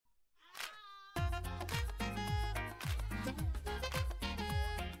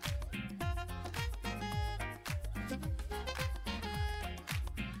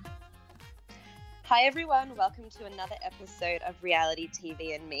Hi everyone, welcome to another episode of Reality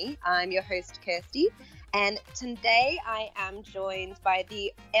TV and Me. I'm your host Kirsty, and today I am joined by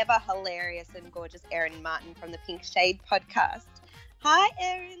the ever hilarious and gorgeous Erin Martin from the Pink Shade podcast. Hi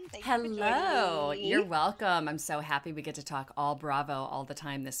Erin, thank you for joining me. You're welcome. I'm so happy we get to talk all Bravo all the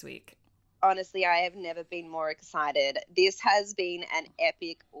time this week. Honestly, I have never been more excited. This has been an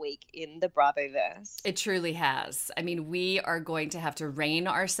epic week in the Bravoverse. It truly has. I mean, we are going to have to rein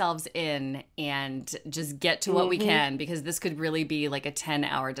ourselves in and just get to what we can, because this could really be like a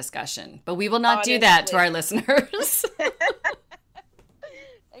 10-hour discussion. But we will not do that to our listeners.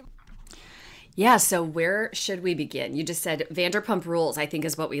 Yeah, so where should we begin? You just said Vanderpump Rules, I think,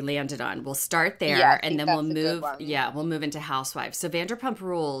 is what we landed on. We'll start there, and then we'll move. Yeah, we'll move into Housewives. So Vanderpump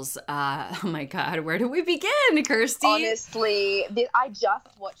Rules. Oh my God, where do we begin, Kirsty? Honestly, I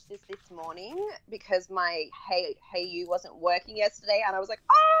just watched this morning because my Hey You wasn't working yesterday, and I was like,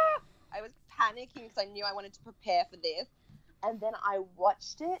 I was panicking because I knew I wanted to prepare for this, and then I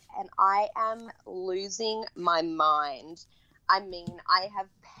watched it, and I am losing my mind. I mean, I have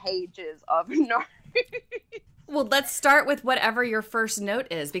pages of notes. Well, let's start with whatever your first note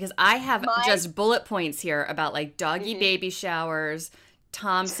is, because I have just bullet points here about like doggy baby showers,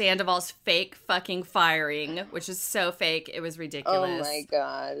 Tom Sandoval's fake fucking firing, which is so fake. It was ridiculous. Oh my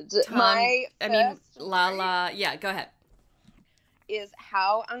God. Lala. Yeah, go ahead. Is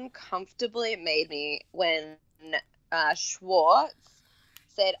how uncomfortable it made me when Schwartz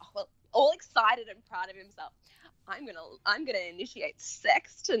said, well, all excited and proud of himself, I'm gonna initiate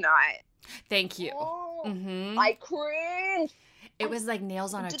sex tonight. Thank you. I cringed. It was like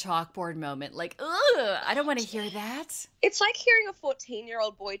nails on a chalkboard moment. Like, ugh, I don't want to hear that. It's like hearing a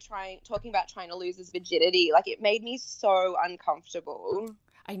 14-year-old boy talking about trying to lose his virginity. Like, it made me so uncomfortable.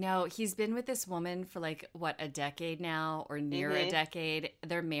 I know. He's been with this woman for like, what, a decade now, or near a decade.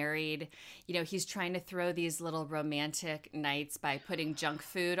 They're married. You know, he's trying to throw these little romantic nights by putting junk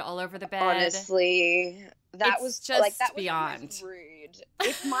food all over the bed. Honestly, that was beyond was rude.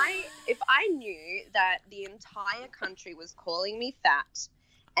 If I knew that the entire country was calling me fat,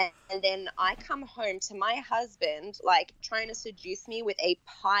 and then I come home to my husband like trying to seduce me with a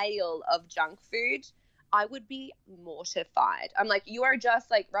pile of junk food, I would be mortified. I'm like, you are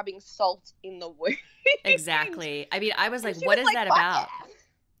just like rubbing salt in the wound. Exactly. I mean, I was like, what is that about?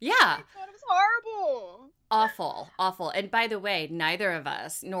 Yeah. I thought it was horrible. Awful. And by the way, neither of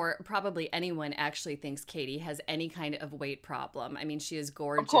us, nor probably anyone, actually thinks Katie has any kind of weight problem. I mean, she is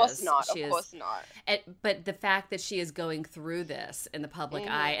gorgeous. Of course not. But the fact that she is going through this in the public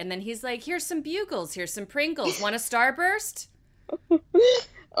eye, and then he's like, here's some Bugles, here's some Pringles. Want a Starburst?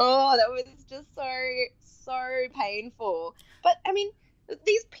 Oh, that was just so painful. But I mean,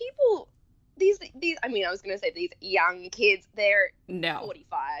 these people, these I mean, I was going to say these young kids, they're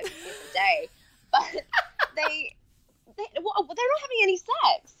 45 in a day, but they're not having any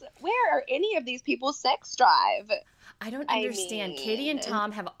sex. Where are any of these people's sex drive? I don't understand. Katie and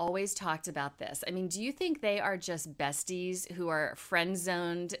Tom have always talked about this. I mean, do you think they are just besties who are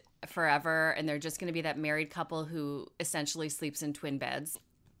friend-zoned forever, and they're just going to be that married couple who essentially sleeps in twin beds?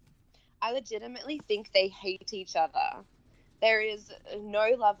 I legitimately think they hate each other. There is no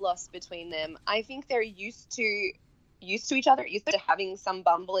love lost between them. I think they're used to each other, used to having some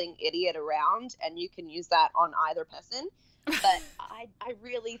bumbling idiot around, and you can use that on either person. But I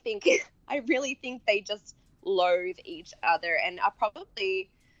really think they just loathe each other and are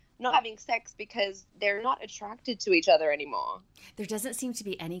probably not having sex because they're not attracted to each other anymore. There doesn't seem to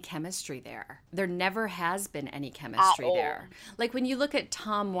be any chemistry there. There never has been any chemistry there. Like when you look at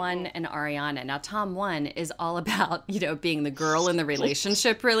Tom 1 and Ariana. Now Tom 1 is all about, you know, being the girl in the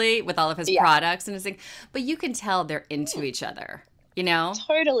relationship, really, with all of his products and his thing. But you can tell they're into each other, you know?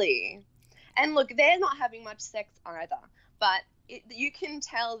 Totally. And look, they're not having much sex either. But you can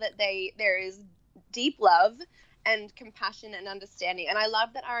tell that there is deep love and compassion and understanding. And I love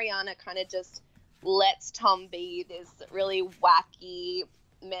that Ariana kind of just lets Tom be this really wacky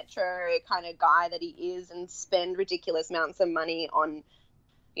metro kind of guy that he is, and spend ridiculous amounts of money on,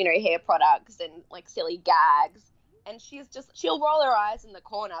 you know, hair products and like silly gags. And she'll roll her eyes in the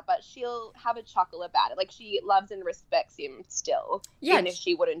corner, but she'll have a chuckle about it. Like, she loves and respects him still. Yeah, even if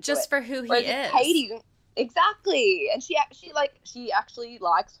she wouldn't do it. Just for who he is. Katie, exactly. And she actually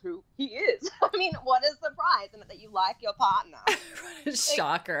likes who he is. I mean, what a surprise, and that you like your partner.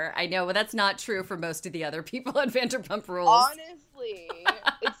 Shocker. I know, but that's not true for most of the other people on Vanderpump Rules. Honestly,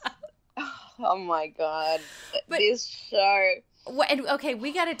 it's oh my God. But this show. Okay,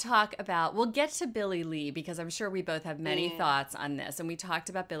 we got to talk about, we'll get to Billie Lee because I'm sure we both have many thoughts on this. And we talked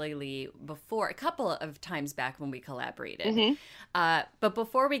about Billie Lee before, a couple of times back when we collaborated. But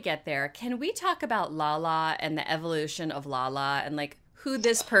before we get there, can we talk about Lala and the evolution of Lala and like who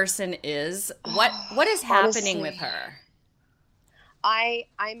this person is? What is happening with her? I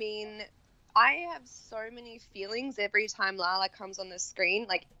mean, I have so many feelings every time Lala comes on the screen.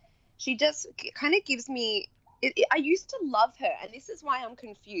 Like, she just kind of gives me... I used to love her, and this is why I'm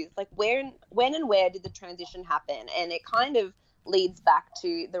confused. Like, when and where did the transition happen? And it kind of leads back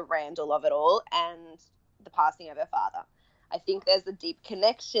to the Randall of it all and the passing of her father. I think there's a deep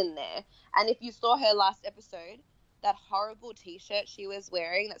connection there. And if you saw her last episode, that horrible T-shirt she was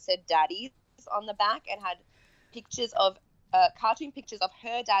wearing that said Daddy's on the back and had pictures of cartoon pictures of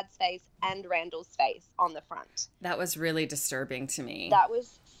her dad's face and Randall's face on the front. That was really disturbing to me. That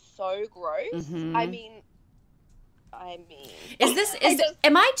was so gross. I mean,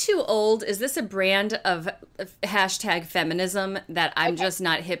 am I too old? Is this a brand of hashtag feminism that I'm just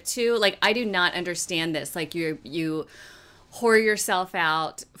not hip to? Like, I do not understand this. Like, you whore yourself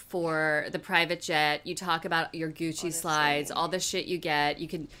out for the private jet. You talk about your Gucci slides, all the shit you get. You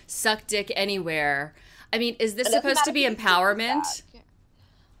can suck dick anywhere. I mean, is this supposed to be empowerment?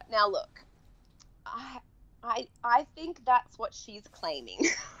 Now, look, I think that's what she's claiming.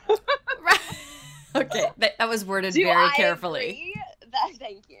 Right. Okay, that was worded very carefully.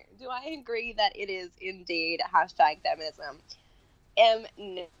 Thank you. Do I agree that it is indeed hashtag feminism?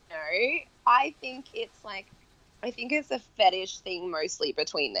 No. I think it's a fetish thing mostly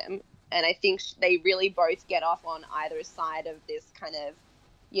between them. And I think they really both get off on either side of this kind of,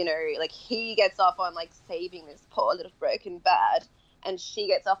 you know, like he gets off on like saving this poor little broken bird, and she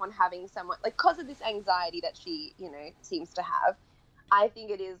gets off on having someone, like, because of this anxiety that she, you know, seems to have. I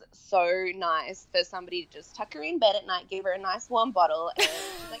think it is so nice for somebody to just tuck her in bed at night, give her a nice warm bottle, and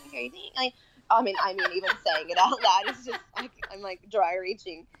she's like, okay, I mean, even saying it out loud is just like, I'm like dry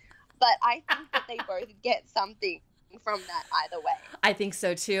reaching. But I think that they both get something from that either way. I think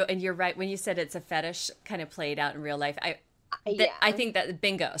so too. And you're right. When you said it's a fetish kind of played out in real life, I think that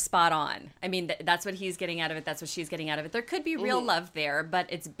bingo, spot on. I mean, that's what he's getting out of it. That's what she's getting out of it. There could be real love there, but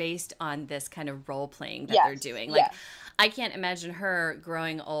it's based on this kind of role playing that they're doing. Like, I can't imagine her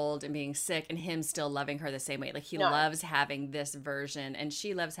growing old and being sick and him still loving her the same way. Like, he loves having this version, and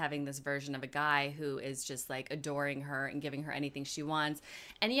she loves having this version of a guy who is just like adoring her and giving her anything she wants.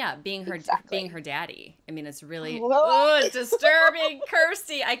 And being her daddy. I mean, it's really it's disturbing.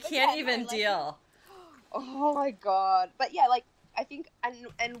 Kirsty, I can't even deal. Oh my God. But yeah, like, I think,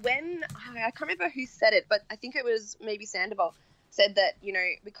 and when, I can't remember who said it, but I think it was maybe Sandoval said that, you know,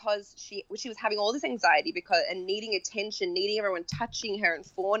 because she was having all this anxiety and needing attention, needing everyone touching her and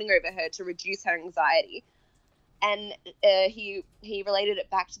fawning over her to reduce her anxiety. And he related it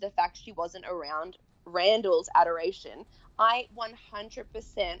back to the fact she wasn't around Randall's adoration. I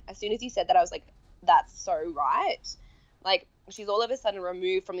 100%, as soon as he said that, I was like, that's so right. Like, she's all of a sudden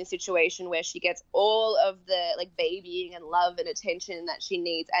removed from the situation where she gets all of the like babying and love and attention that she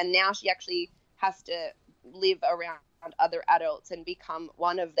needs, and now she actually has to live around other adults and become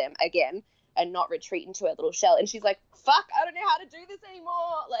one of them again and not retreat into her little shell. And she's like, fuck, I don't know how to do this anymore.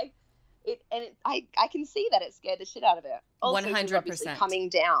 Like, I can see that it scared the shit out of her. Also, 100%. She's obviously coming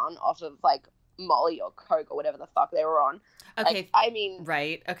down off of like Molly or Coke or whatever the fuck they were on. Okay. Like, I mean,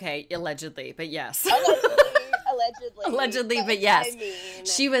 right. Okay. Allegedly, but yes. Allegedly, but yes. I mean,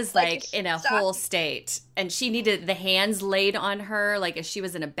 she was like in a whole state, and she needed the hands laid on her. Like, if she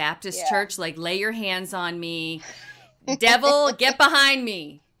was in a Baptist church, like, lay your hands on me. Devil, get behind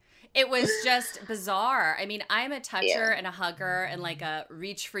me. It was just bizarre. I mean, I'm a toucher and a hugger and like a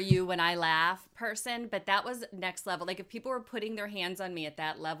reach for you when I laugh person, but that was next level. Like, if people were putting their hands on me at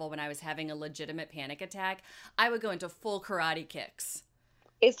that level when I was having a legitimate panic attack, I would go into full karate kicks.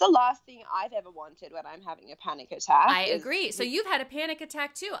 It's the last thing I've ever wanted when I'm having a panic attack. I agree. So you've had a panic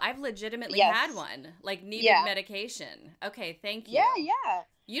attack too. I've legitimately had one, like needed medication. Okay, thank you. Yeah.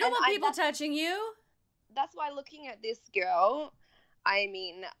 You don't want people touching you? That's why looking at this girl, I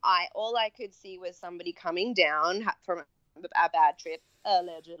mean, all I could see was somebody coming down from a bad trip,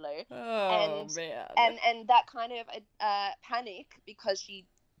 allegedly. Oh, man. And that kind of panic because she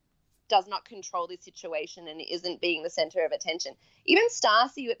does not control this situation and isn't being the center of attention. Even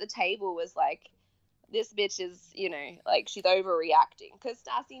Stacy at the table was like, this bitch is, you know, like, she's overreacting, because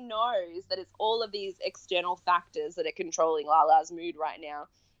Stacy knows that it's all of these external factors that are controlling Lala's mood right now.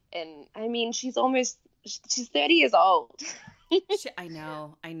 And I mean, she's 30 years old. I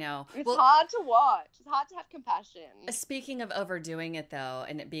know. It's hard to watch. It's hard to have compassion. Speaking of overdoing it, though,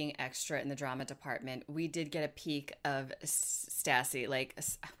 and it being extra in the drama department, we did get a peek of Stassi. Like,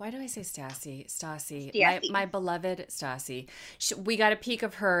 why do I say Stassi? Stassi. My beloved Stassi. We got a peek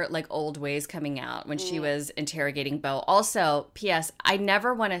of her, like, old ways coming out when she was interrogating Beau. Also, P.S., I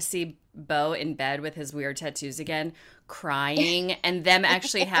never want to see Beau in bed with his weird tattoos again, crying, and them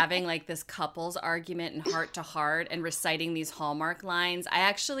actually having like this couples argument and heart to heart and reciting these Hallmark lines. I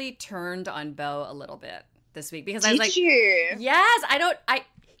actually turned on Beau a little bit this week because I was like, yes,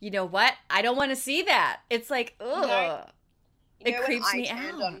 you know what? I don't want to see that. It's like, ugh. It creeps me out. I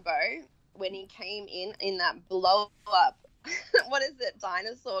turned on Beau when he came in that blow up, what is it,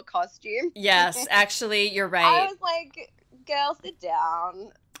 dinosaur costume? Yes, actually, you're right. I was like, girl, sit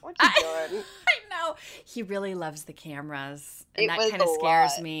down. What you doing? I know. He really loves the cameras. And that kind of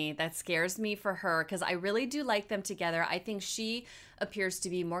scares me. That scares me for her because I really do like them together. I think she appears to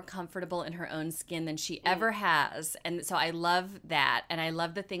be more comfortable in her own skin than she ever has. And so I love that. And I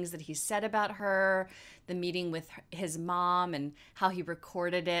love the things that he said about her, the meeting with his mom and how he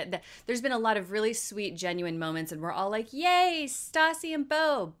recorded it. There's been a lot of really sweet, genuine moments. And we're all like, yay, Stassi and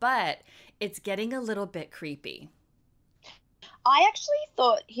Beau. But it's getting a little bit creepy. I actually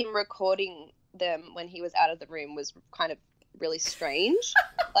thought him recording them when he was out of the room was kind of really strange.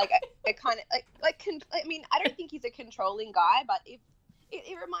 Like, I mean, I don't think he's a controlling guy, but it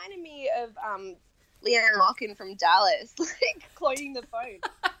reminded me of Leanne Locken from Dallas, like cloning the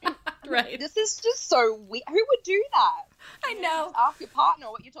phone. Right. This is just so weird. Who would do that? I know. Ask your partner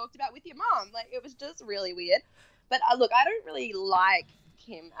what you talked about with your mom. Like, it was just really weird. But look, I don't really like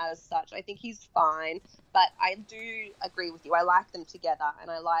him as such. I think he's fine, but I do agree with you. I like them together,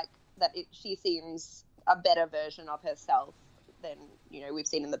 and I like that she seems a better version of herself than we've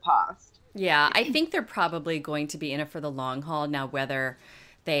seen in the past. Yeah, I think they're probably going to be in it for the long haul. Now, whether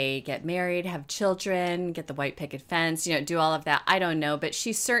they get married, have children, get the white picket fence, do all of that, I don't know. But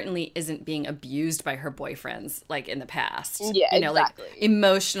she certainly isn't being abused by her boyfriends like in the past. Yeah, exactly. Like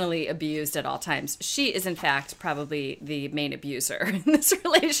emotionally abused at all times. She is, in fact, probably the main abuser in this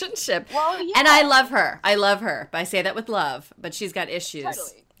relationship. Well, yeah. And I love her. But I say that with love. But she's got issues.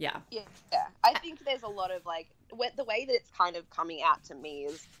 Totally. Yeah. I think there's a lot of the way that it's kind of coming out to me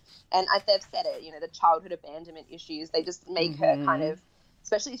is, and they've said it, the childhood abandonment issues, they just make her kind of,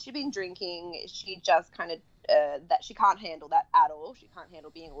 especially if she's been drinking, she just kind of, that she can't handle that at all. She can't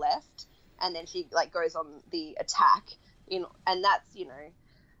handle being left. And then she goes on the attack, and that's,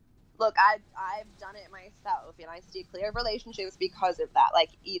 look, I've done it myself, and I steer clear of relationships because of that.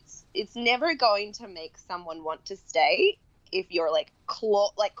 Like, it's never going to make someone want to stay if you're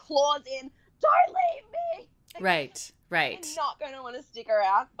claws in, don't leave me. Right. I'm not going to want to stick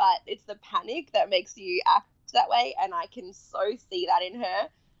around, but it's the panic that makes you act that way, and I can so see that in her.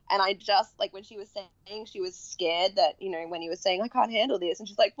 And I just, when she was saying she was scared that, when he was saying, I can't handle this, and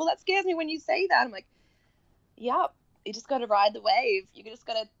she's like, well, that scares me when you say that. I'm like, yep, you just got to ride the wave. You just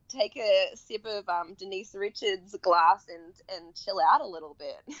got to take a sip of Denise Richards' glass and chill out a little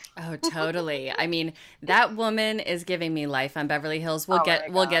bit. Oh, totally. I mean, that woman is giving me life on Beverly Hills. We'll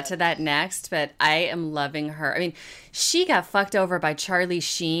get to that next, but I am loving her. I mean, she got fucked over by Charlie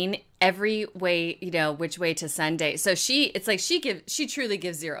Sheen every way, which way to Sunday. So she truly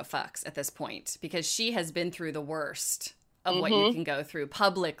gives zero fucks at this point because she has been through the worst of what you can go through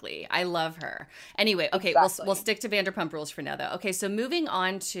publicly. I love her. Anyway, okay, exactly. We'll stick to Vanderpump Rules for now, though. Okay, so moving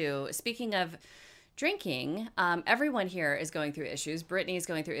on to, speaking of drinking, everyone here is going through issues. Brittany is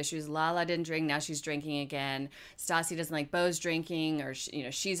going through issues. Lala didn't drink, now she's drinking again. Stassi doesn't like Beau's drinking, or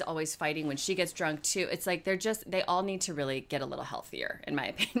she's always fighting when she gets drunk too. It's like they all need to really get a little healthier, in my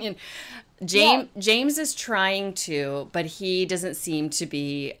opinion. James is trying to, but he doesn't seem to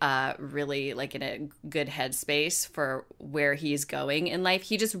be really in a good headspace for where he's going in life.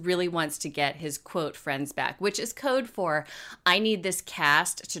 He just really wants to get his quote friends back, which is code for I need this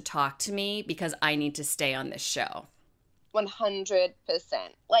cast to talk to me because I need to stay on this show. 100%.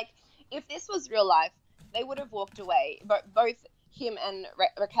 If this was real life, they would have walked away. Both him and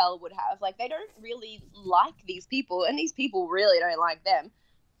Raquel would have. They don't really like these people, and these people really don't like them.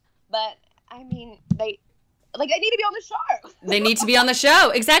 But I mean, they need to be on the show. They need to be on the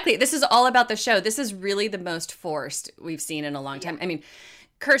show. Exactly. This is all about the show. This is really the most forced we've seen in a long time. Yeah. I mean,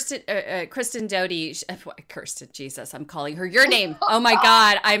 Kristen Doty, Kirsten, Jesus, I'm calling her your name. Oh my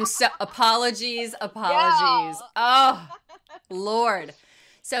God. Apologies. Yeah. Oh, Lord.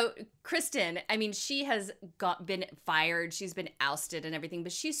 So Kristen, I mean, she has been fired, she's been ousted and everything,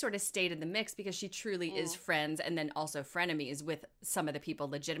 but she sort of stayed in the mix because she truly is friends and then also frenemies with some of the people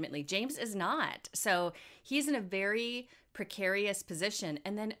legitimately. James is not. So he's in a very precarious position.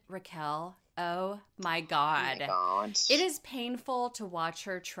 And then Raquel, oh my God. Oh my God. It is painful to watch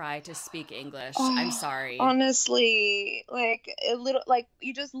her try to speak English. I'm sorry. Honestly, like a little, like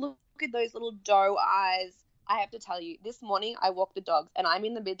you just look at those little doe eyes. I have to tell you, this morning I walked the dogs and I'm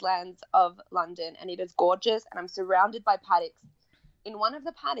in the Midlands of London and it is gorgeous and I'm surrounded by paddocks. In one of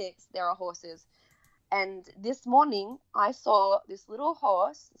the paddocks, there are horses. And this morning I saw this little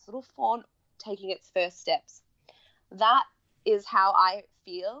horse, this little fawn, taking its first steps. That is how I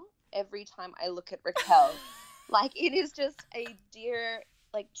feel every time I look at Raquel. Like, it is just a deer,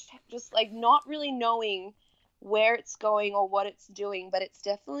 like, just like not really knowing where it's going or what it's doing, but it's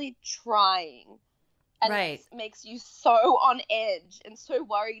definitely trying. And it makes you so on edge and so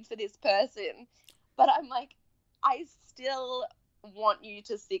worried for this person. But I'm like, I still want you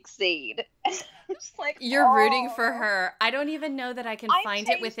to succeed. Just like, you're rooting for her. I don't even know that I can find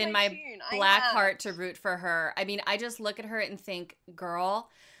it within my black heart to root for her. I mean, I just look at her and think, girl,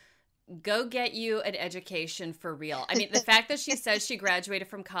 go get you an education for real. I mean, the fact that she says she graduated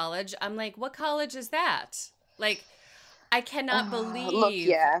from college, I'm like, what college is that? Like, I cannot believe. Look,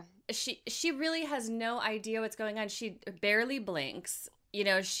 yeah. She really has no idea what's going on. She barely blinks. You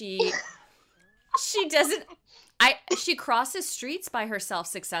know, she doesn't. She crosses streets by herself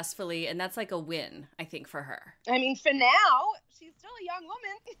successfully, and that's like a win, I think, for her. I mean, for now, she's still a young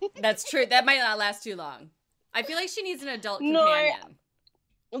woman. That's true. That might not last too long. I feel like she needs an adult companion.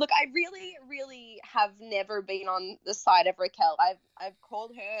 Look, I really, really have never been on the side of Raquel. I've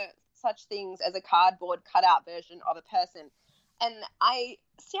called her such things as a cardboard cutout version of a person, and I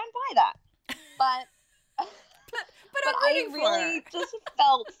stand by that. But I really just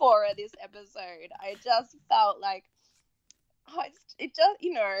felt for her this episode. I just felt like it just,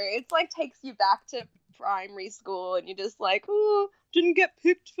 you know, it's like takes you back to primary school, and you're just like, oh, didn't get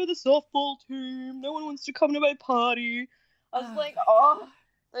picked for the softball team. No one wants to come to my party. I was like, oh,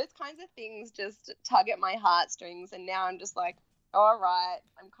 those kinds of things just tug at my heartstrings, and now I'm just like, all right,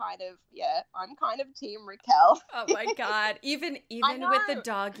 I'm kind of team Raquel. Oh my God. Even with the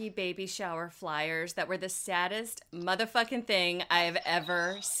doggy baby shower flyers that were the saddest motherfucking thing I've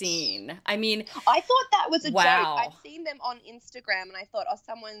ever seen. I mean, I thought that was a joke. I've seen them on Instagram and I thought, oh,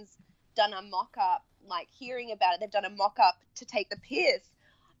 someone's done a mock-up, like hearing about it. They've done a mock-up to take the piss.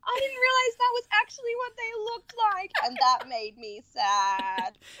 I didn't realize that was actually what they looked like, and that made me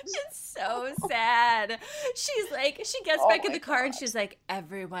sad. It's so sad. She's like, she gets back in the car and she's like,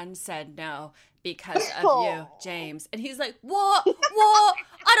 everyone said no because of you, James. And he's like, what?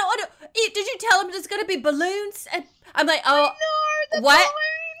 I don't. Did you tell him there's going to be balloons? And I'm like, oh, no, the what?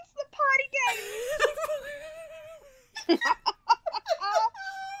 balloons, the party games.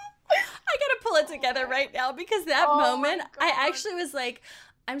 I got to pull it together right now because that moment, I actually was like,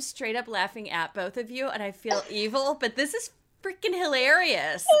 I'm straight up laughing at both of you, and I feel evil, but this is freaking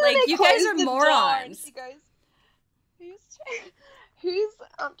hilarious. Like, you guys are morons. She goes,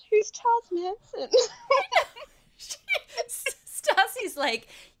 who's Charles Manson? Stassi's like,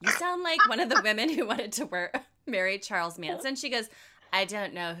 you sound like one of the women who wanted to marry Charles Manson. She goes, I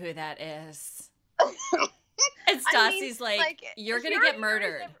don't know who that is. And Stassi's like, you're going to get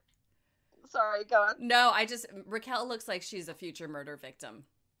murdered. Sorry, go on. No, Raquel looks like she's a future murder victim.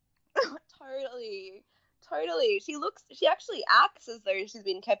 Totally. She actually acts as though she's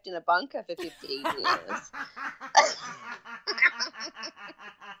been kept in a bunker for 15 years.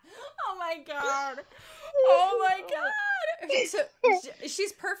 Oh my God. So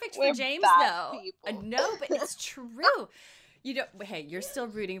she's perfect for James, though. No, but it's true. You know, hey, you're still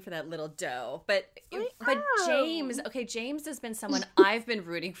rooting for that little doe, but James has been someone I've been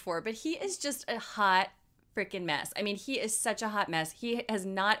rooting for, but he is just a hot freaking mess. I mean, he is such a hot mess. He has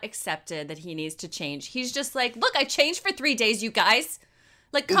not accepted that he needs to change. He's just like, look, I changed for 3 days, you guys.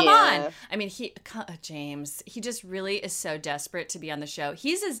 Like, come on. I mean, James, he just really is so desperate to be on the show.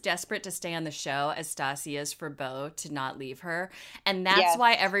 He's as desperate to stay on the show as Stassi is for Beau to not leave her. And that's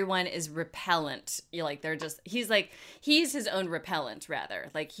why everyone is repellent. He's his own repellent, rather.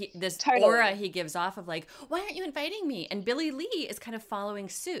 Like, this aura he gives off of like, why aren't you inviting me? And Billie Lee is kind of following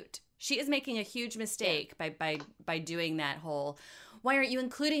suit. She is making a huge mistake by doing that whole, why aren't you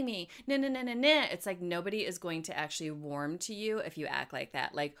including me? No. It's like nobody is going to actually warm to you if you act like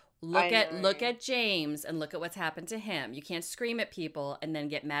that. Like, look at James and look at what's happened to him. You can't scream at people and then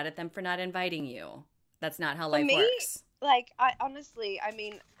get mad at them for not inviting you. That's not how life works. Like, I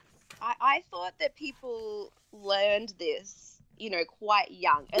thought that people learned this, quite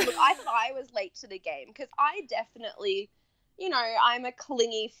young. And look, I thought I was late to the game because I definitely, I'm a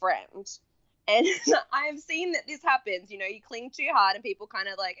clingy friend. And I've seen that this happens. You cling too hard and people kind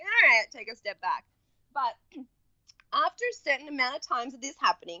of like, all right, take a step back. But after a certain amount of times of this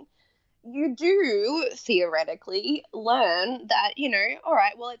happening, you do theoretically learn that, all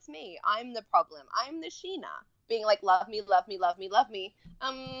right, well, it's me. I'm the problem. I'm the Sheena being like, love me, love me, love me, love me.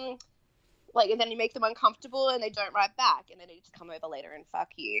 And then you make them uncomfortable and they don't write back. And then they just come over later and fuck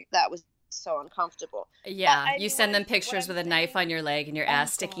you. That was so uncomfortable. Yeah, you send them pictures with a knife on your leg and your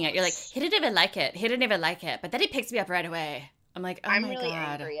ass sticking out. You're like, he didn't even like it. He didn't even like it. But then he picks me up right away. I'm like, oh my God. I'm really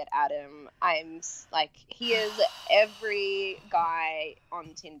angry at Adam. I'm like, he is every guy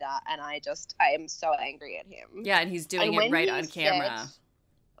on Tinder, and I am so angry at him. Yeah, and he's doing it right on camera.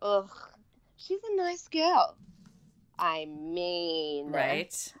 Ugh, she's a nice girl. I mean,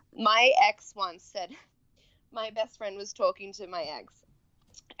 right? My ex once said, my best friend was talking to my ex,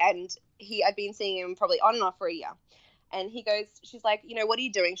 and I'd been seeing him probably on and off for a year. And she's like, what are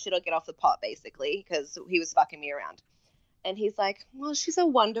you doing? Should I get off the pot, basically, because he was fucking me around. And he's like, well, she's a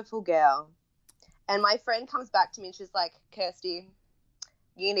wonderful girl. And my friend comes back to me and she's like, Kirsty,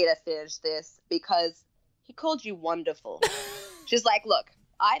 you need to finish this because he called you wonderful. She's like, look,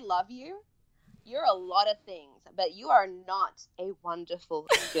 I love you. You're a lot of things, but you are not a wonderful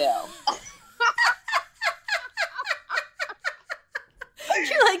girl.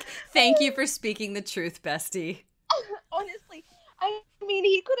 You're like, thank you for speaking the truth, bestie. Honestly, I mean,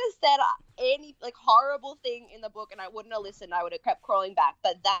 he could have said any horrible thing in the book and I wouldn't have listened. I would have kept crawling back.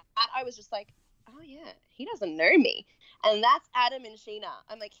 But that I was just like, oh yeah, he doesn't know me. And that's Adam and Sheena.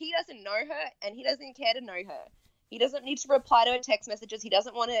 I'm like, he doesn't know her and he doesn't care to know her. He doesn't need to reply to her text messages. He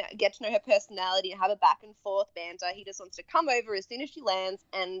doesn't want to get to know her personality and have a back and forth banter. He just wants to come over as soon as she lands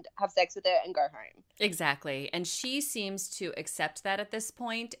and have sex with her and go home. Exactly. And she seems to accept that at this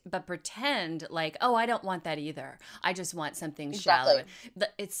point, but pretend like, oh, I don't want that either. I just want something shallow.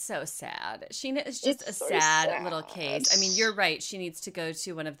 It's so sad. Sheena is just a sad little case. I mean, you're right. She needs to go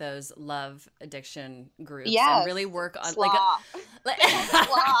to one of those love addiction groups and really work on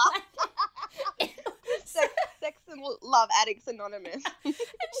Sex and Love Addicts Anonymous. And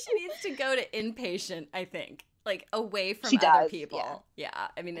she needs to go to inpatient, I think. Away from other people. Yeah.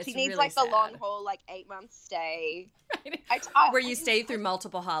 I mean, it's really sad. She needs the long haul, 8-month stay. Right. Where you stay through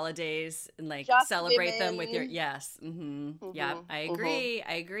multiple holidays and celebrate them with your, yes. Mm-hmm. Yeah, I agree.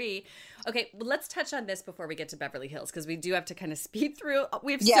 Mm-hmm. I agree. Okay, well, let's touch on this before we get to Beverly Hills because we do have to kind of speed through.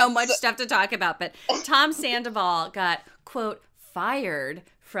 We have so much stuff to talk about. But Tom Sandoval got, quote, fired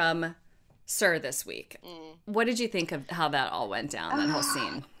from SUR this week. What did you think of how that all went down, that whole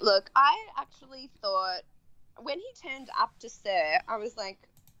scene? Look, I actually thought when he turned up to SUR, I was like,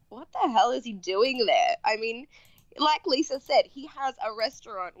 what the hell is he doing there? I mean, like Lisa said, he has a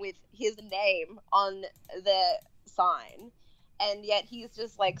restaurant with his name on the sign, and yet he's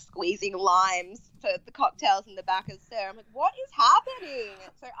just squeezing limes for the cocktails in the back of SUR. I'm like, what is happening?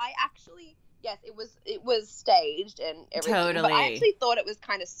 So I actually... Yes, it was staged and everything. Totally. But I actually thought it was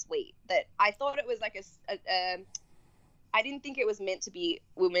kind of sweet. That I thought it was I didn't think it was meant to be.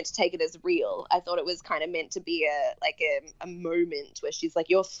 We were meant to take it as real. I thought it was kind of meant to be a moment where she's like,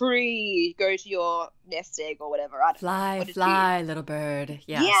 "You're free. Go to your nest egg or whatever." Fly, little bird.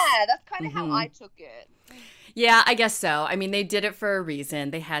 Yes. Yeah, that's kind of how I took it. Yeah, I guess so. I mean, they did it for a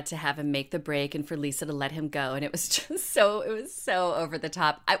reason. They had to have him make the break and for Lisa to let him go. And it was just so over the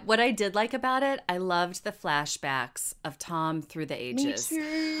top. What I did like about it, I loved the flashbacks of Tom through the ages. Me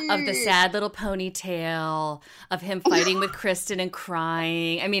too. Of the sad little ponytail, of him fighting with Kristen and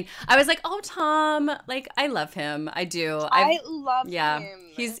crying. I mean, I was like, oh, Tom, I love him. I do. I love him.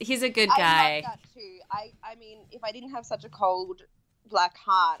 He's a good guy. I love that too. I mean, if I didn't have such a cold black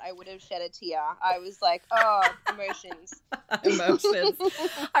heart, I would have shed a tear. I was like, oh, emotions. Emotions.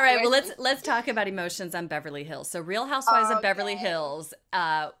 All right, well, let's talk about emotions on Beverly Hills. So Real Housewives of Beverly Hills,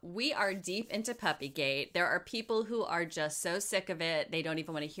 we are deep into Puppygate. There are people who are just so sick of it. They don't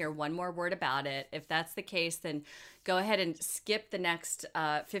even want to hear one more word about it. If that's the case, then go ahead and skip the next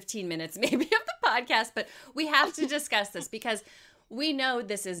 15 minutes maybe of the podcast. But we have to discuss this because we know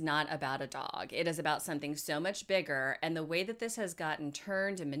this is not about a dog. It is about something so much bigger. And the way that this has gotten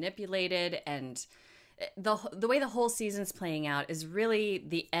turned and manipulated and the way the whole season's playing out is really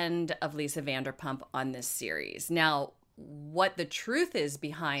the end of Lisa Vanderpump on this series. Now, what the truth is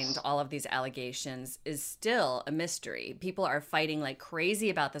behind all of these allegations is still a mystery. People are fighting like crazy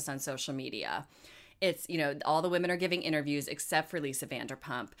about this on social media. It's, all the women are giving interviews except for Lisa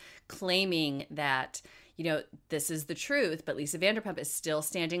Vanderpump, claiming that, this is the truth, but Lisa Vanderpump is still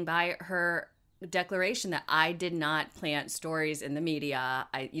standing by her declaration that I did not plant stories in the media.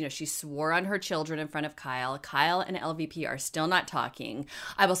 She swore on her children in front of Kyle. Kyle and LVP are still not talking.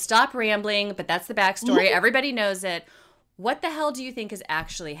 I will stop rambling, but that's the backstory. Everybody knows it. What the hell do you think is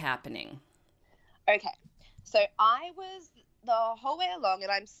actually happening? Okay. So I was the whole way along,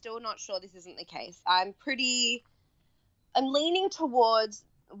 and I'm still not sure this isn't the case. I'm leaning towards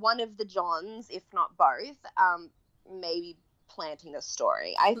one of the Johns, if not both, maybe planting a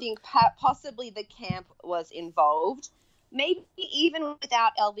story. I think possibly the camp was involved, maybe even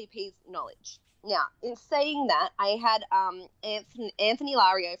without LVP's knowledge. Now, in saying that, I had Anthony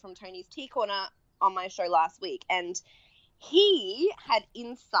Lario from Tony's Tea Corner on my show last week, and he had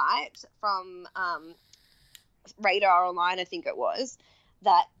insight from Radar Online, I think it was,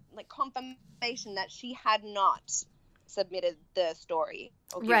 that like confirmation that she had not submitted the story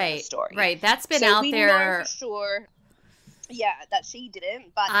or given the story. Right. That's been out there. Know for sure. Yeah, that she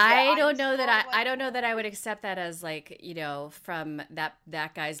didn't, but I don't know that I would accept that as like, from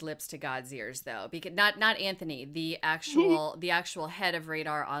that guy's lips to God's ears though. Because not Anthony, the actual head of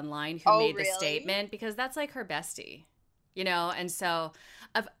Radar Online who made the statement, because that's like her bestie. And so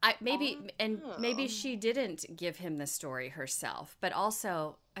maybe she didn't give him the story herself, but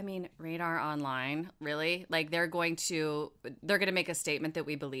also, I mean, Radar Online, really? Like they're going to make a statement that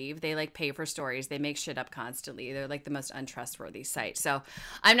we believe. They like pay for stories. They make shit up constantly. They're like the most untrustworthy site. So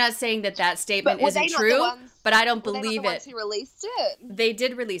I'm not saying that statement isn't true, but I don't believe it. Ones who released it? They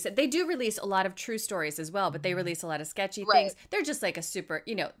did release it. They do release a lot of true stories as well, but they release a lot of sketchy things. They're just like a super,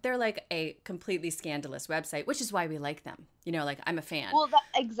 they're like a completely scandalous website, which is why we like them. Like I'm a fan. Well,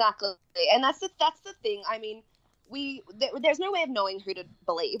 exactly. And that's the thing. I mean, there's no way of knowing who to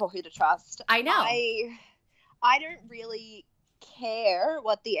believe or who to trust. I know. I don't really care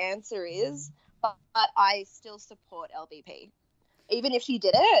what the answer is, but I still support LVP. Even if she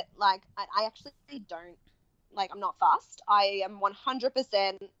did it, like, I actually don't, like, I'm not fussed. I am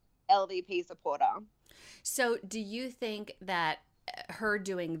 100% LVP supporter. So do you think that her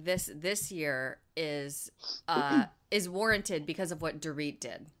doing this year is warranted because of what Dorit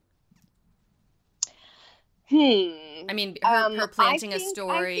did? I mean, her planting a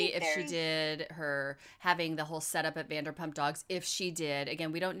story, if she did, her having the whole setup at Vanderpump Dogs, if she did.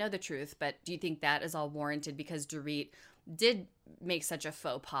 Again, we don't know the truth, but do you think that is all warranted because Dorit did make such a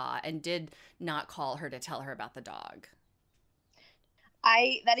faux pas and did not call her to tell her about the dog?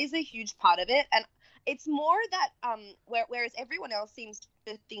 That is a huge part of it, and it's more that whereas everyone else seems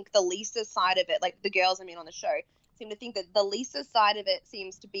to think the Lisa side of it, like the girls on the show, seem to think that the Lisa side of it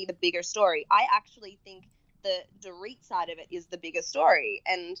seems to be the bigger story. I actually think the Dorit side of it is the bigger story.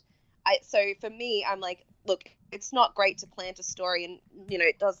 And so for me, I'm like, look, it's not great to plant a story, and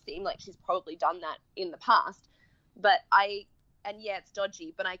it does seem like she's probably done that in the past, but it's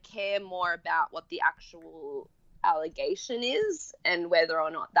dodgy, but I care more about what the actual allegation is and whether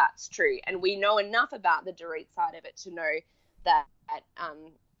or not that's true. And we know enough about the Dorit side of it to know that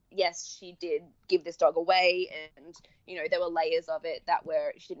yes, she did give this dog away, and there were layers of it that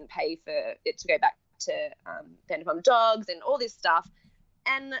she didn't pay for it to go back to Vanderpump Dogs and all this stuff.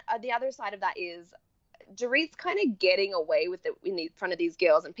 And the other side of that is Dorit's kind of getting away with it in front of these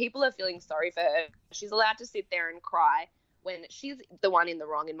girls, and people are feeling sorry for her. She's allowed to sit there and cry when she's the one in the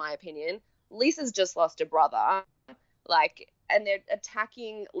wrong, in my opinion. Lisa's just lost a brother, and they're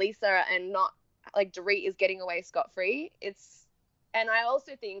attacking Lisa, and not like Dorit is getting away scot-free. And I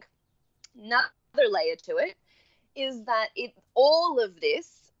also think another layer to it is that all of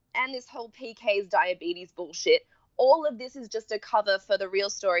this, and this whole PK's diabetes bullshit, all of this is just a cover for the real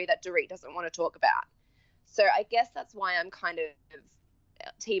story that Dorit doesn't want to talk about. So I guess that's why I'm kind of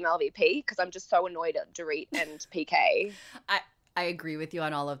team LVP, because I'm just so annoyed at Dorit and PK. I agree with you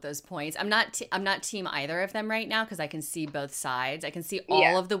on all of those points. I'm not team either of them right now because I can see both sides. I can see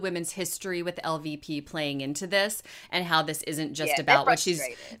all of the women's history with LVP playing into this, and how this isn't just about what she's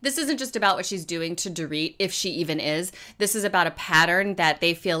doing to Dorit, if she even is. This is about a pattern that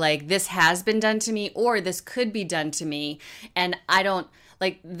they feel like this has been done to me, or this could be done to me, and I don't.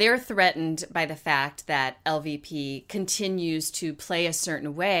 Like, they're threatened by the fact that LVP continues to play a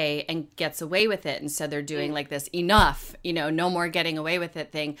certain way and gets away with it. And so they're doing like this enough, no more getting away with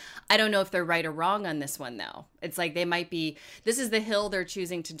it thing. I don't know if they're right or wrong on this one, though. It's like this is the hill they're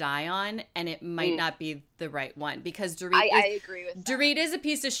choosing to die on, and it might not be the right one, because Dorit I agree with that. Dorit is a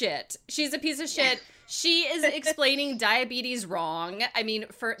piece of shit. She's a piece of shit. She is explaining diabetes wrong. I mean,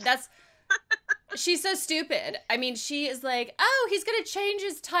 she's so stupid. I mean, she is like, oh, he's going to change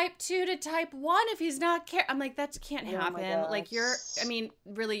his type 2 to type 1 if he's not I'm like, that can't happen. Like,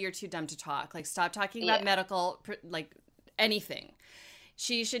 really, you're too dumb to talk. Like, stop talking about medical, like, anything.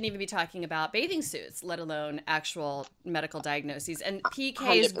 she shouldn't even be talking about bathing suits, let alone actual medical diagnoses. And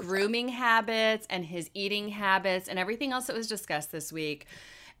PK's 100%. grooming habits and his eating habits and everything else that was discussed this week,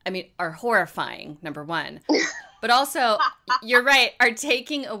 I mean, are horrifying, number one. But also, you're right, are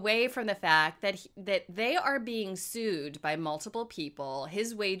taking away from the fact that that they are being sued by multiple people.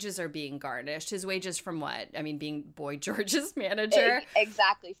 His wages are being garnished. His wages from what? I mean, being Boy George's manager.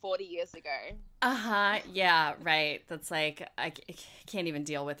 Exactly, 40 years ago. Yeah, right. That's like, I can't even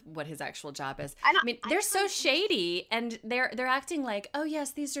deal with what his actual job is. I mean, they're so shady, and they're acting like, oh yes,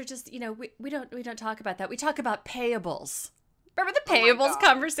 these are just, we don't talk about that. We talk about payables. Remember the payables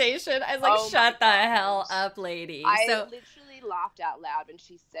conversation? I was like, shut the hell up, lady. I literally laughed out loud when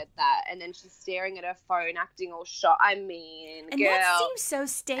she said that, and then she's staring at her phone, acting all shocked. I mean, and girl. That seems so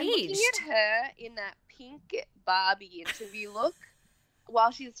staged. And looking at her in that pink Barbie interview look,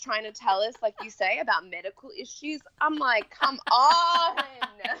 while she's trying to tell us, like you say, about medical issues, I'm like, come on.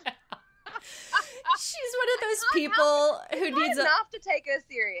 She's one of those people who needs enough to take her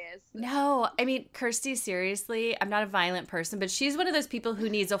serious. No, I mean, Kirsty, seriously, I'm not a violent person, but she's one of those people who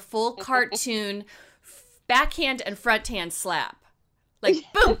needs a full cartoon backhand and front hand slap. Like,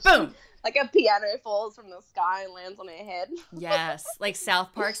 boom, boom. Like a piano falls from the sky and lands on her head. Yes, like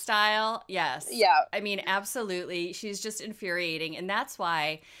South Park style. Yes. Yeah. I mean, absolutely. She's just infuriating. And that's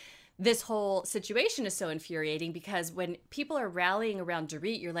why this whole situation is so infuriating, because when people are rallying around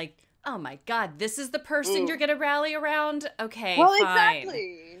Dorit, you're like, oh my God, this is the person you're going to rally around? Okay, well, fine.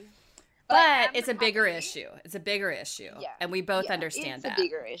 Exactly. But it's a bigger issue. It's a bigger issue. Yeah. And we both understand that. It's a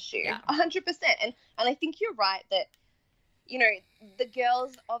bigger issue. Yeah. 100%. And I think you're right that, the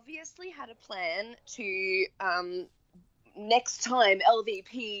girls obviously had a plan to, next time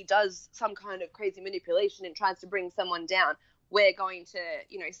LVP does some kind of crazy manipulation and tries to bring someone down, we're going to,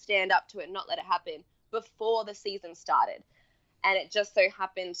 stand up to it and not let it happen before the season started. And it just so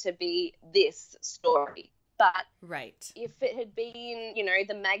happened to be this story. But if it had been,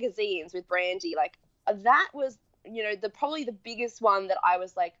 the magazines with Brandi, like that was, probably the biggest one that I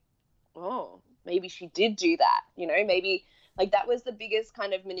was like, oh, maybe she did do that. Maybe like that was the biggest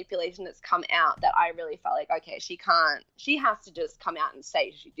kind of manipulation that's come out that I really felt like, okay, she has to just come out and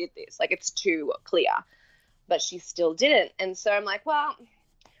say she did this. Like it's too clear, but she still didn't. And so I'm like, well,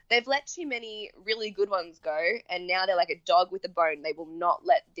 they've let too many really good ones go, and now they're like a dog with a bone. They will not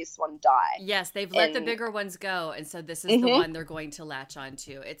let this one die. Yes, they've let the bigger ones go, and so this is the one they're going to latch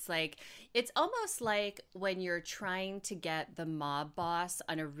onto. It's almost like when you're trying to get the mob boss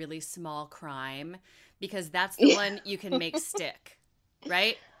on a really small crime, because that's the one you can make stick,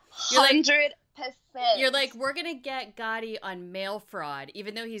 right? 100%. You're like, we're going to get Gotti on mail fraud,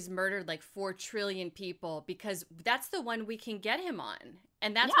 even though he's murdered like 4 trillion people, because that's the one we can get him on.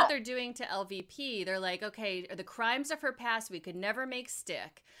 And that's what they're doing to LVP. They're like, okay, the crimes of her past we could never make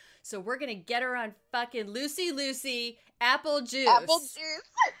stick. So we're going to get her on fucking Lucy, apple juice.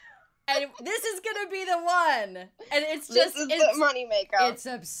 And this is going to be the one. And it's just, the moneymaker. It's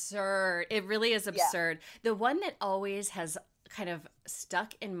absurd. It really is absurd. Yeah. The one that always has kind of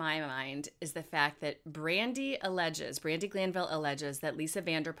stuck in my mind is the fact that Brandi Glanville alleges that Lisa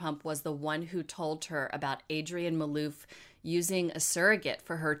Vanderpump was the one who told her about Adrienne Maloof using a surrogate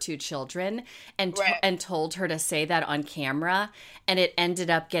for her 2 children and told her to say that on camera. And it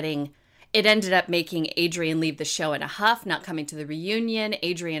ended up making Adrienne leave the show in a huff, not coming to the reunion.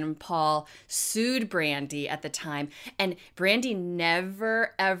 Adrienne and Paul sued Brandi at the time, and Brandi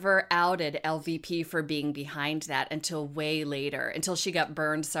never, ever outed LVP for being behind that until way later, until she got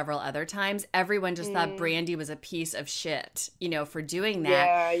burned several other times. Everyone just thought Brandi was a piece of shit, for doing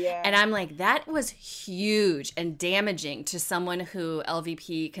that. Yeah. And I'm like, that was huge and damaging to someone who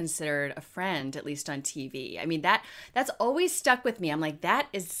LVP considered a friend, at least on TV. I mean, that's always stuck with me. I'm like, that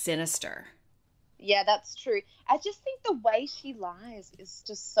is sinister. Yeah, that's true. I just think the way she lies is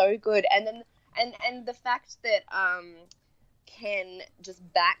just so good. And then and the fact that Ken just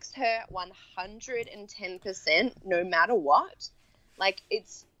backs her 110% no matter what. Like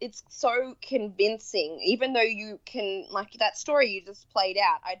it's so convincing, even though you can, like that story you just played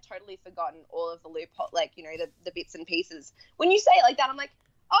out, I'd totally forgotten all of the loophole, like, the bits and pieces. When you say it like that, I'm like,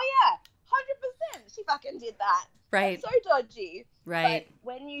 oh yeah, 100% she fucking did that. Right. That's so dodgy. Right. But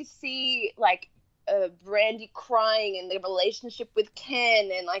when you see like Brandi crying and the relationship with Ken,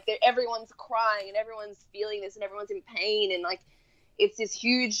 and like everyone's crying and everyone's feeling this and everyone's in pain, and like it's this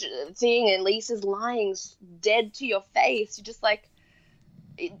huge thing, and Lisa's lying dead to your face, you just like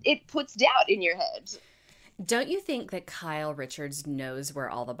it puts doubt in your head. Don't you think that Kyle Richards knows where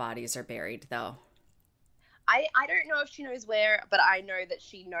all the bodies are buried though? I don't know if she knows where, but I know that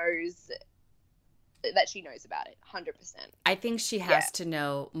she knows that she knows about it, 100%. I think she has to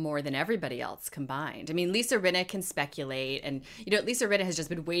know more than everybody else combined. I mean, Lisa Rinna can speculate, and Lisa Rinna has just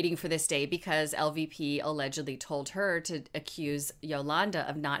been waiting for this day because LVP allegedly told her to accuse Yolanda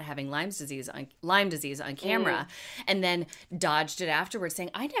of not having Lyme disease on camera, and then dodged it afterwards,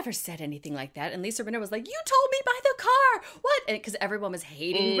 saying, "I never said anything like that." And Lisa Rinna was like, "You told me by the car, what?" And because everyone was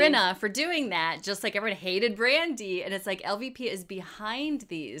hating Rinna for doing that, just like everyone hated Brandy, and it's like LVP is behind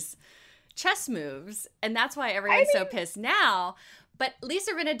these chess moves, and that's why everyone's so pissed now. But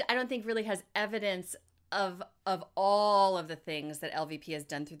Lisa Rinna, I don't think, really has evidence of all of the things that LVP has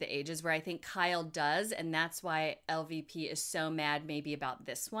done through the ages, where I think Kyle does, and that's why LVP is so mad maybe about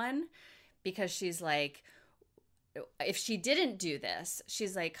this one, because she's like, if she didn't do this,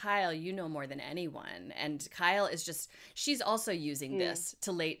 she's like, Kyle, you know more than anyone. And Kyle is just, she's also using this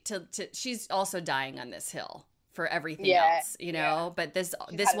to she's also dying on this hill for everything else, but this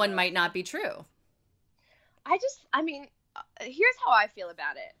one might not be true. I mean, here's how I feel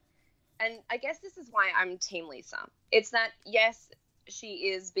about it. And I guess this is why I'm Team Lisa. It's that, yes, she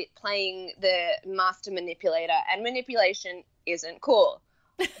is playing the master manipulator, and manipulation isn't cool.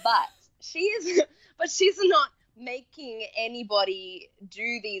 But she's not making anybody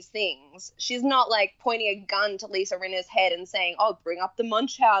do these things. She's not like pointing a gun to Lisa Rinna's head and saying, "Oh, bring up the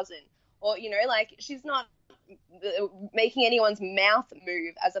Munchausen," or like she's not making anyone's mouth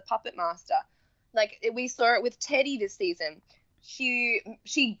move as a puppet master. Like we saw it with Teddy this season. She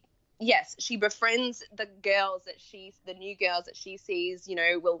befriends the new girls that she sees,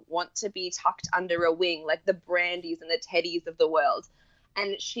 will want to be tucked under a wing, like the Brandys and the Teddys of the world.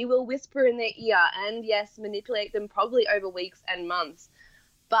 And she will whisper in their ear and, yes, manipulate them probably over weeks and months.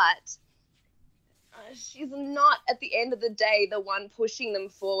 But she's not, at the end of the day, the one pushing them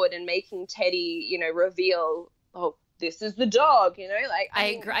forward and making Teddy, reveal, "Oh, this is the dog,"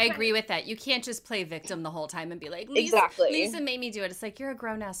 I agree with that. You can't just play victim the whole time and be like, Lisa made me do it. It's like, you're a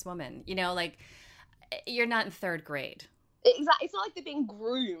grown-ass woman, like, you're not in third grade. Exactly. It's not like they're being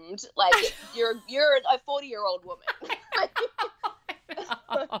groomed. Like, you're a 40-year-old woman.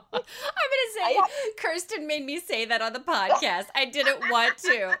 I'm gonna say Kirsten made me say that on the podcast. I didn't want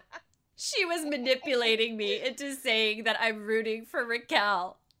to. She was manipulating me into saying that I'm rooting for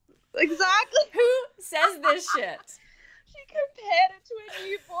Raquel. Exactly. Who says this shit? She compared it to a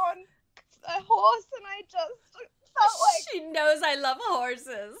newborn horse, and I just felt like she knows I love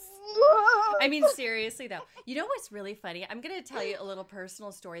horses. I mean, seriously, though. You know what's really funny? I'm going to tell you a little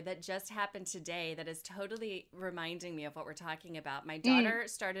personal story that just happened today that is totally reminding me of what we're talking about. My daughter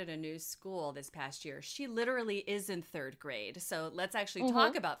started a new school this past year. She literally is in third grade. So let's actually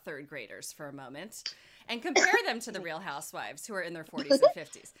talk about third graders for a moment and compare them to the Real Housewives, who are in their 40s and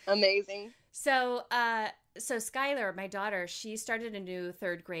 50s. Amazing. So Skylar, my daughter, she started a new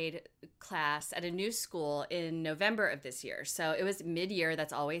third grade class at a new school in November of this year. So it was mid-year.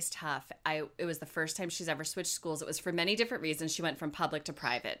 That's always tough. It was the first time she's ever switched schools. It was for many different reasons. She went from public to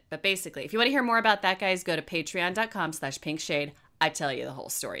private. But basically, if you want to hear more about that, guys, go to patreon.com/pinkshade. I tell you the whole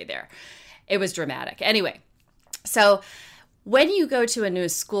story there. It was dramatic. Anyway, so when you go to a new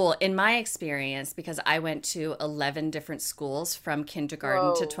school, in my experience, because I went to 11 different schools from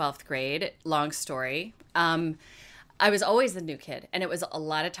kindergarten to 12th grade, long story, I was always the new kid, and it was a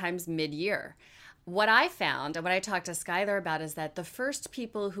lot of times mid-year. What I found, and what I talked to Skylar about, is that the first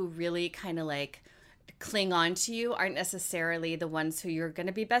people who really kind of like cling on to you aren't necessarily the ones who you're going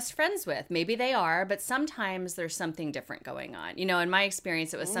to be best friends with. Maybe they are, but sometimes there's something different going on. In my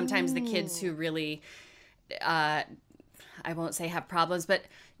experience, it was sometimes the kids who really I won't say have problems, but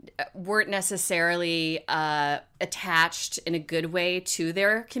weren't necessarily attached in a good way to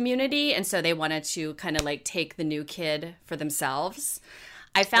their community. And so they wanted to kind of like take the new kid for themselves.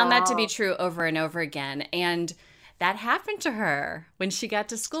 I found that to be true over and over again. And that happened to her when she got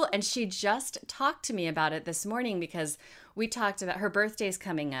to school. And she just talked to me about it this morning because we talked about her birthday's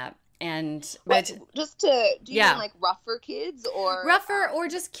coming up. And do you mean like rougher kids or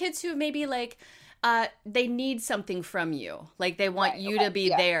just kids who maybe like they need something from you. Like they want you to be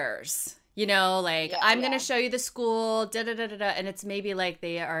theirs. I'm going to show you the school, and it's maybe like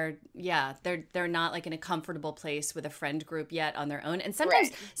they are, they're not like in a comfortable place with a friend group yet on their own. And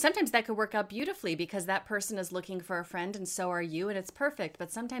sometimes that could work out beautifully because that person is looking for a friend and so are you, and it's perfect.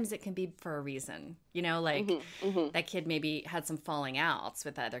 But sometimes it can be for a reason, that kid maybe had some falling outs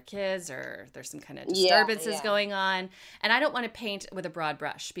with other kids or there's some kind of disturbances going on. And I don't want to paint with a broad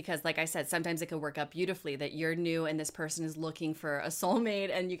brush because like I said, sometimes it could work out beautifully that you're new and this person is looking for a soulmate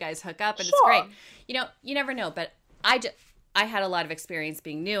and you guys hook up. And it's great. You never know. But I had a lot of experience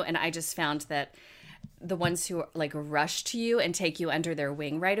being new, and I just found that the ones who like rush to you and take you under their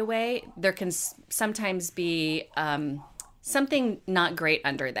wing right away, there can sometimes be something not great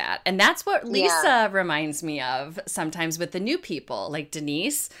under that. And that's what Lisa reminds me of sometimes with the new people, like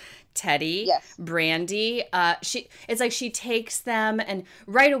Denise, Teddy, Brandy. It's like she takes them and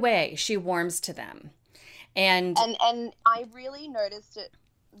right away she warms to them. And I really noticed it,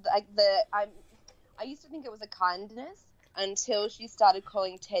 like I used to think it was a kindness until she started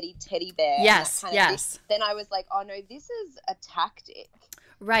calling Teddy Teddy Bear. Yes. Then I was like, oh no, this is a tactic.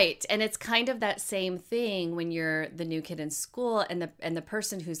 Right. And it's kind of that same thing when you're the new kid in school and the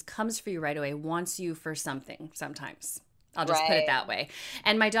person who comes for you right away wants you for something sometimes. I'll just put it that way.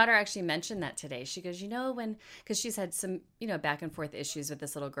 And my daughter actually mentioned that today. She goes, because she's had some, back and forth issues with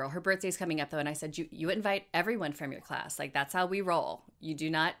this little girl. Her birthday's coming up, though. And I said, you invite everyone from your class. Like, that's how we roll. You do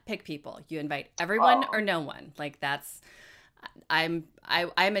not pick people. You invite everyone or no one. Like, I'm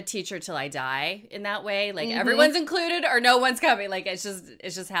a teacher till I die in that way. Like everyone's included or no one's coming. Like it's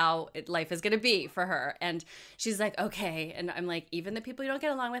just how life is going to be for her. And she's like, okay. And I'm like, even the people you don't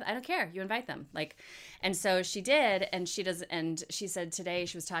get along with, I don't care. You invite them. Like, and so she did. And she said today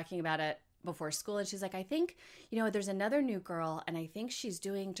she was talking about it before school. And she's like, I think, there's another new girl and I think she's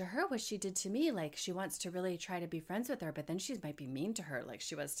doing to her what she did to me. Like she wants to really try to be friends with her, but then she might be mean to her like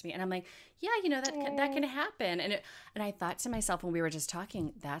she was to me. And I'm like, yeah, that can happen. And I thought to myself when we were just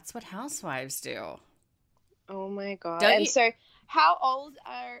talking, that's what housewives do. Oh my God. So how old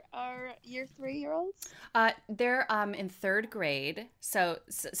are your 3-year-olds? They're in 3rd grade. So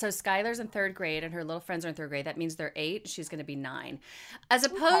Skylar's in 3rd grade and her little friends are in 3rd grade. That means they're 8. She's going to be 9. As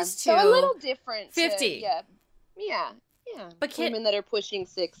opposed to so a little different. 50. Yeah. But women that are pushing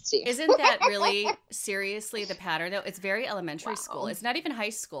 60. Isn't that really seriously the pattern though? It's very elementary school. It's not even high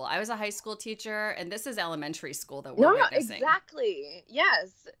school. I was a high school teacher and this is elementary school that we're witnessing. Exactly. Yes.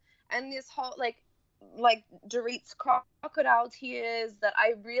 And this whole like Dorit's crocodile tears that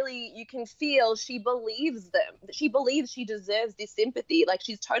you can feel she believes them. She believes she deserves this sympathy. Like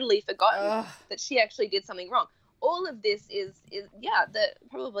she's totally forgotten that she actually did something wrong. All of this is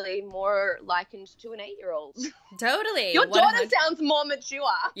probably more likened to an 8-year-old. Totally. Your daughter sounds more mature.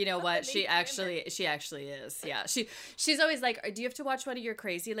 You know what? She actually is. Yeah. She's always like, do you have to watch one of your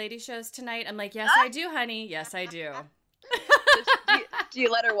crazy lady shows tonight? I'm like, yes, I do, honey. Yes, I do. Do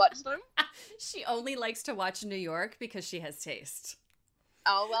you let her watch them? She only likes to watch New York because she has taste.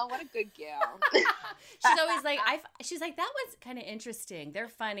 Oh, well, what a good girl. She's always like, she's like, that was kind of interesting. They're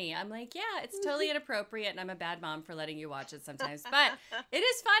funny. I'm like, yeah, it's totally inappropriate, and I'm a bad mom for letting you watch it sometimes, but it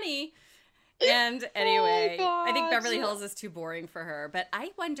is funny. And anyway, I think Beverly Hills is too boring for her, but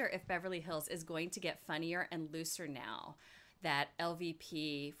I wonder if Beverly Hills is going to get funnier and looser now that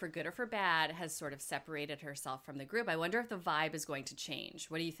LVP, for good or for bad, has sort of separated herself from the group. I wonder if the vibe is going to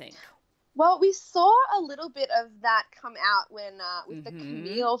change. What do you think? Well, we saw a little bit of that come out when with the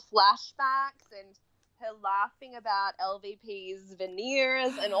Camille flashbacks and her laughing about LVP's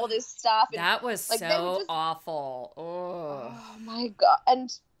veneers and all this stuff. And, that was so awful. Oh my God.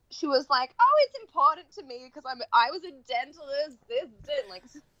 And she was like, oh, it's important to me because I was a dentalist, like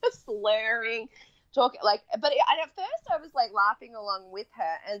slurring, talking like, but at first I was like laughing along with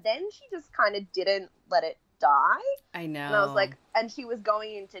her and then she just kind of didn't let it die. I know. And I was like, and she was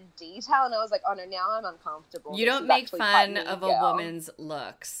going into detail and I was like, oh no, now I'm uncomfortable. You don't make fun of a woman's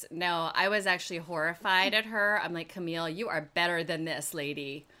looks. No, I was actually horrified at her. I'm like, Camille, you are better than this,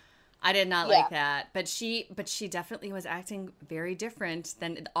 lady. I did not like that. But she definitely was acting very different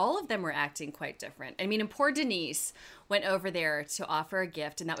than all of them were acting quite different. I mean, and poor Denise went over there to offer a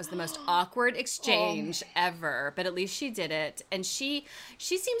gift and that was the most awkward exchange ever. But at least she did it. And she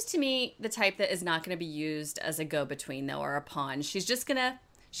seems to me the type that is not going to be used as a go-between though or a pawn. She's just going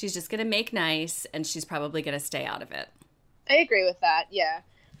to make nice and she's probably going to stay out of it. I agree with that. Yeah.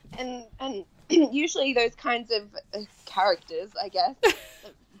 And usually those kinds of characters, I guess,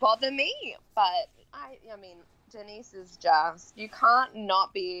 bother me, but I mean, Denise is just, you can't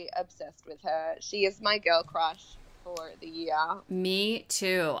not be obsessed with her. She is my girl crush for the year. Me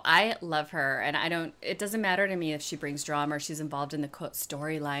too. I love her, and it doesn't matter to me if she brings drama or she's involved in the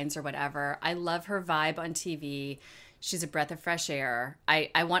storylines or whatever. I love her vibe on TV. She's a breath of fresh air.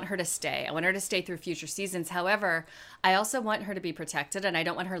 I want her to stay. I want her to stay through future seasons. However, I also want her to be protected, and I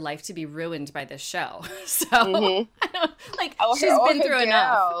don't want her life to be ruined by this show. So, I don't, like, she's been through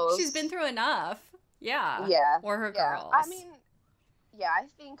enough. She's been through enough. Yeah. Yeah. Or her girls. I mean,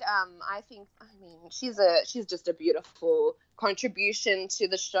 she's just a beautiful contribution to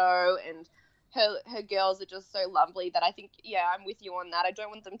the show, and her girls are just so lovely that I think, I'm with you on that. I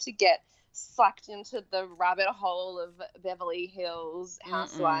don't want them to get sucked into the rabbit hole of Beverly Hills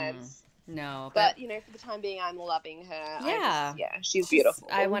Housewives. No, but for the time being, I'm loving her. Yeah, she's beautiful.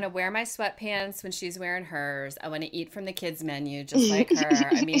 I want to wear my sweatpants when she's wearing hers. I want to eat from the kids menu just like her.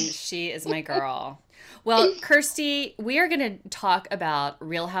 I mean, she is my girl. Well, Kirsty, we are going to talk about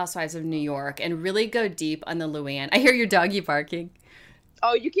Real Housewives of New York and really go deep on the Luann. I hear your doggy barking.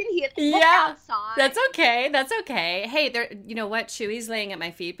 Oh, you can hear the outside. That's okay. That's okay. Hey, there. You know what? Chewy's laying at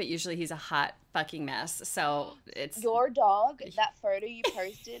my feet, but usually he's a hot fucking mess. So it's your dog. That photo you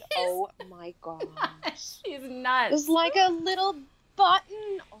posted. Oh my gosh, he's nuts. It's like a little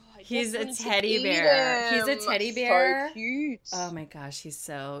button. Oh, he's a teddy bear. He's a teddy bear. So cute. Oh my gosh, he's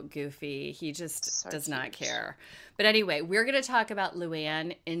so goofy. He just does not care. But anyway, we're going to talk about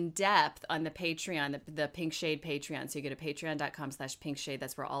Luann in depth on the Patreon, the Pink Shade Patreon. So you go to patreon.com/pinkshade.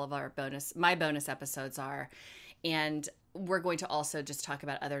 That's where all of my bonus episodes are. And we're going to also just talk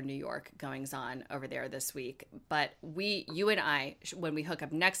about other New York goings on over there this week. But you and I, when we hook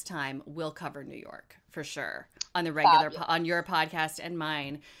up next time, will cover New York for sure on the regular, on your podcast and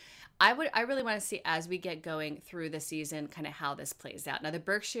mine. I really want to see as we get going through the season, kind of how this plays out. Now, the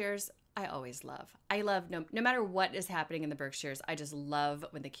Berkshires, I always love. I love no matter what is happening in the Berkshires. I just love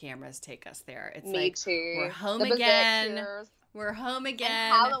when the cameras take us there. It's Me too. We're home again. We're home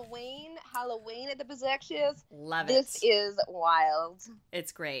again. And Halloween at the Berkshires. Love it. This is wild.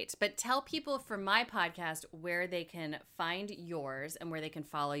 It's great. But tell people from my podcast where they can find yours and where they can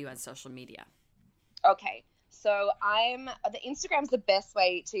follow you on social media. Okay. So the Instagram's the best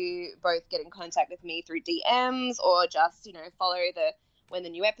way to both get in contact with me through DMs or just, follow when the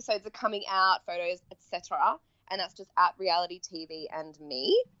new episodes are coming out, photos, etc. And that's just at Reality TV and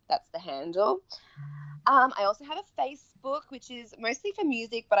me. That's the handle. I also have a Facebook, which is mostly for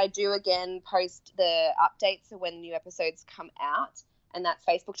music, but I do again post the updates of when new episodes come out. And that's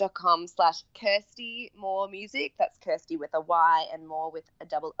facebook.com/Kirsty Moore Music. That's Kirsty with a Y and Moore with a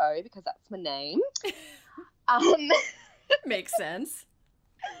double O because that's my name. Makes sense.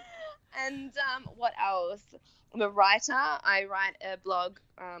 And what else? I'm a writer. I write a blog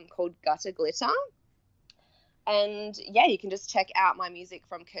called Gutter Glitter. And yeah, you can just check out my music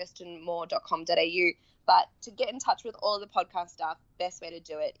from kirstenmoore.com.au. But to get in touch with all of the podcast stuff, best way to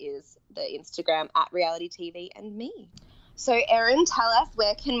do it is the Instagram at Reality TV and me. So Erin, tell us,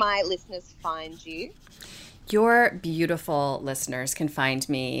 where can my listeners find you? Your beautiful listeners can find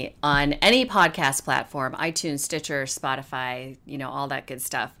me on any podcast platform, iTunes, Stitcher, Spotify, all that good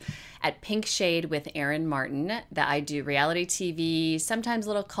stuff, at Pink Shade with Erin Martin. That I do reality TV, sometimes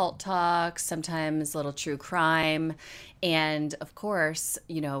little cult talk, sometimes little true crime. And of course,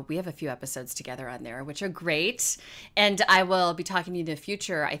 we have a few episodes together on there, which are great. And I will be talking to you in the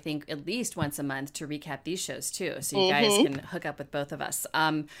future, I think at least once a month to recap these shows too. So you guys can hook up with both of us.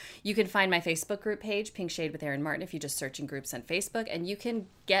 You can find my Facebook group page, Pink Shade with Erin Martin, if you just search in groups on Facebook. And you can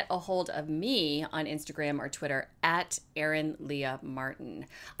get a hold of me on Instagram or Twitter at Erin Leah Martin.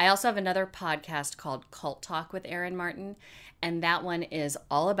 I also have another podcast called Cult Talk with Erin Martin. And that one is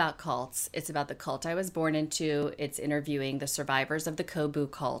all about cults. It's about the cult I was born into. It's interviewing the survivors of the Kobu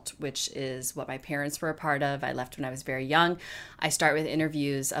cult, which is what my parents were a part of. I left when I was very young. I start with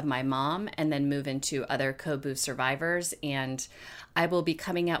interviews of my mom and then move into other Kobu survivors. And I will be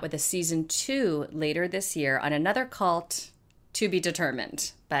coming out with a season 2 later this year on another cult to be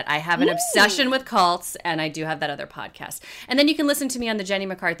determined. But I have an obsession with cults, and I do have that other podcast. And then you can listen to me on the Jenny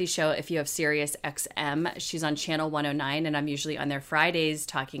McCarthy Show if you have Sirius XM. She's on Channel 109, and I'm usually on there Fridays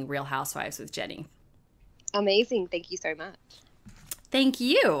talking Real Housewives with Jenny. Amazing. Thank you so much. Thank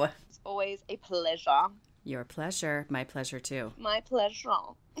you. It's always a pleasure. Your pleasure. My pleasure, too. My pleasure.